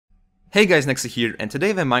Hey guys, Nexa here, and today I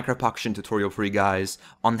have a Minecraft Pocket Edition tutorial for you guys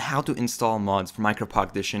on how to install mods for Minecraft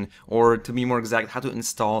Pocket Edition, or to be more exact, how to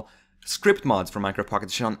install script mods for Minecraft Pocket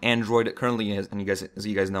Edition on Android. Currently, as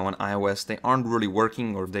you guys know, on iOS, they aren't really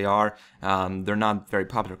working, or if they are, they're not very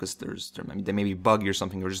popular because they may be buggy or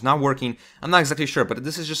something, or just not working. I'm not exactly sure, but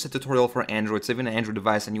this is just a tutorial for Android. So if you have an Android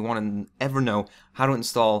device and you want to ever know how to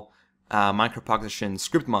install Minecraft Pocket Edition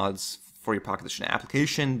script mods for your Pocket Edition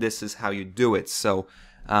application, this is how you do it. So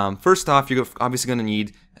first off, you're obviously going to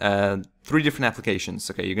need 3 different applications.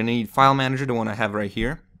 Okay, you're going to need File Manager, the one I have right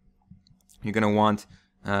here. You're going to want,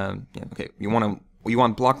 you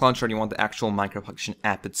want Block Launcher, and you want the actual Minecraft Pocket Edition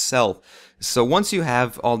app itself. So once you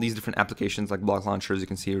have all these different applications like Block Launcher, as you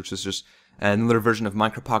can see, which is just another version of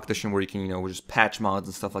Minecraft Pocket Edition where you can, just patch mods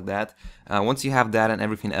and stuff like that. Once you have that and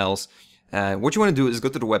everything else, what you want to do is go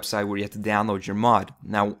to the website where you have to download your mod.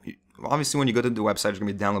 Now, obviously, when you go to the website, there's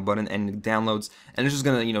gonna be a download button and it downloads, and it's just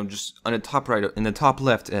gonna, just on the top right, in the top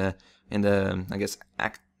left, in the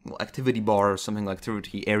activity bar or something like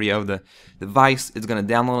activity area of the device, it's gonna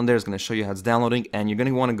download on there. It's gonna show you how it's downloading, and you're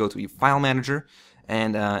gonna want to go to your File Manager,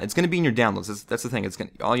 and it's gonna be in your downloads. That's the thing. It's gonna,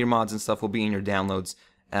 all your mods and stuff will be in your downloads.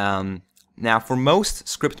 Now, for most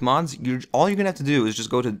script mods, all you're gonna have to do is just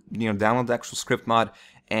go to download the actual script mod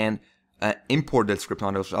and import that script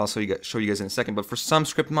mod. I'll show you guys in a second. But for some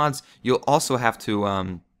script mods, you'll also have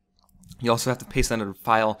to paste that in a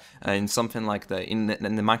file in something like in the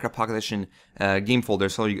Minecraft Pocket Edition game folder.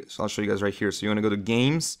 So I'll show you guys right here. So you want to go to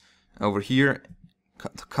Games over here,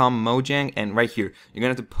 com Mojang, and right here you're gonna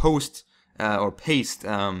have to post or paste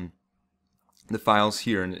the files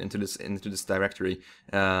here into this directory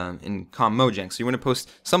in com Mojang. So you want to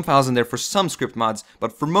post some files in there for some script mods,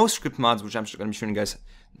 but for most script mods, which I'm going to be showing you guys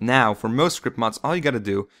now, for most script mods, all you got to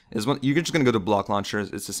do is you're just going to go to Block Launcher.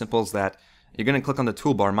 It's as simple as that. You're going to click on the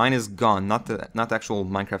toolbar. Mine is gone, not the actual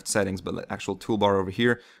Minecraft settings, but the actual toolbar over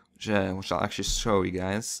here, which I'll actually show you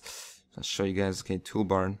guys. I'll show you guys. Okay,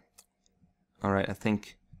 toolbar. All right, I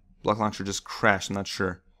think Block Launcher just crashed. I'm not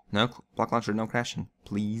sure. No, Block Launcher, no crashing.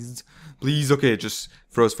 Please. Okay, it just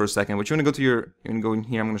froze for a second. But you want to go to you're going to go in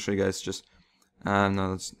here. I'm going to show you guys just,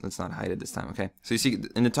 no, let's not hide it this time, okay? So you see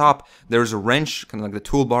in the top, there's a wrench, kind of like the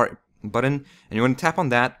toolbar button, and you want to tap on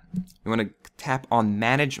that. You want to tap on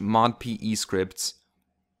Manage Mod PE Scripts.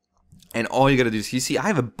 And all you got to do is, you see, I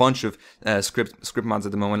have a bunch of script mods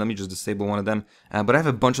at the moment. Let me just disable one of them. But I have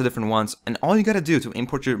a bunch of different ones. And all you got to do to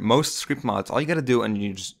import your most script mods, all you got to do,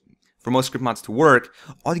 and for most script mods to work,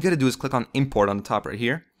 all you gotta do is click on Import on the top right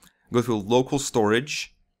here, go through Local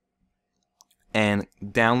Storage, and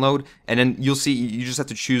Download, and then you'll see you just have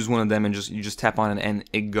to choose one of them, and you just tap on it, and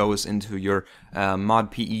it goes into your Mod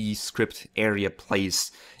PE script area place,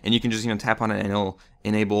 and you can just tap on it, and it'll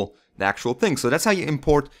enable the actual thing. So that's how you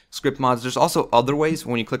import script mods. There's also other ways.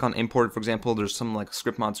 When you click on Import, for example, there's some like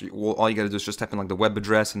script mods. All you gotta do is just type in like the web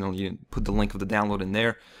address, and then you put the link of the download in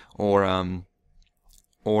there, or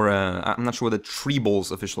I'm not sure what the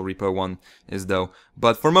Treebles official repo one is though.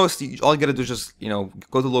 But for most, all you gotta do is just,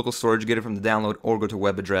 go to local storage, get it from the download, or go to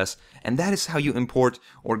web address. And that is how you import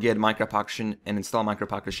or get Minecraft Pocket Edition and install Minecraft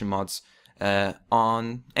Pocket Edition mods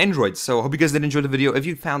on Android. So I hope you guys did enjoy the video. If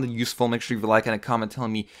you found it useful, make sure you leave a like and a comment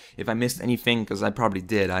telling me if I missed anything, because I probably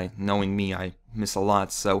did. Knowing me, I miss a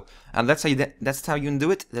lot. So that's how you do it. That's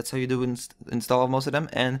how you do install most of them.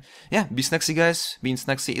 And yeah, be Snexy, guys. Being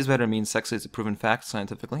Snexy is better than being sexy. It's a proven fact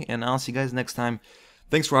scientifically. And I'll see you guys next time.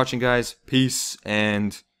 Thanks for watching, guys. Peace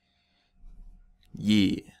and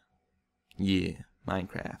yeah.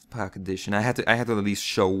 Minecraft Pocket Edition. I had to at least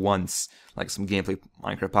show once, like, some gameplay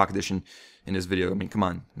Minecraft Pocket Edition in this video. I mean, come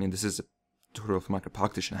on. I mean, this is a tutorial for Minecraft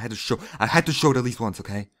Pocket Edition. I had to show it at least once,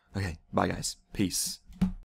 okay? Okay, bye guys. Peace.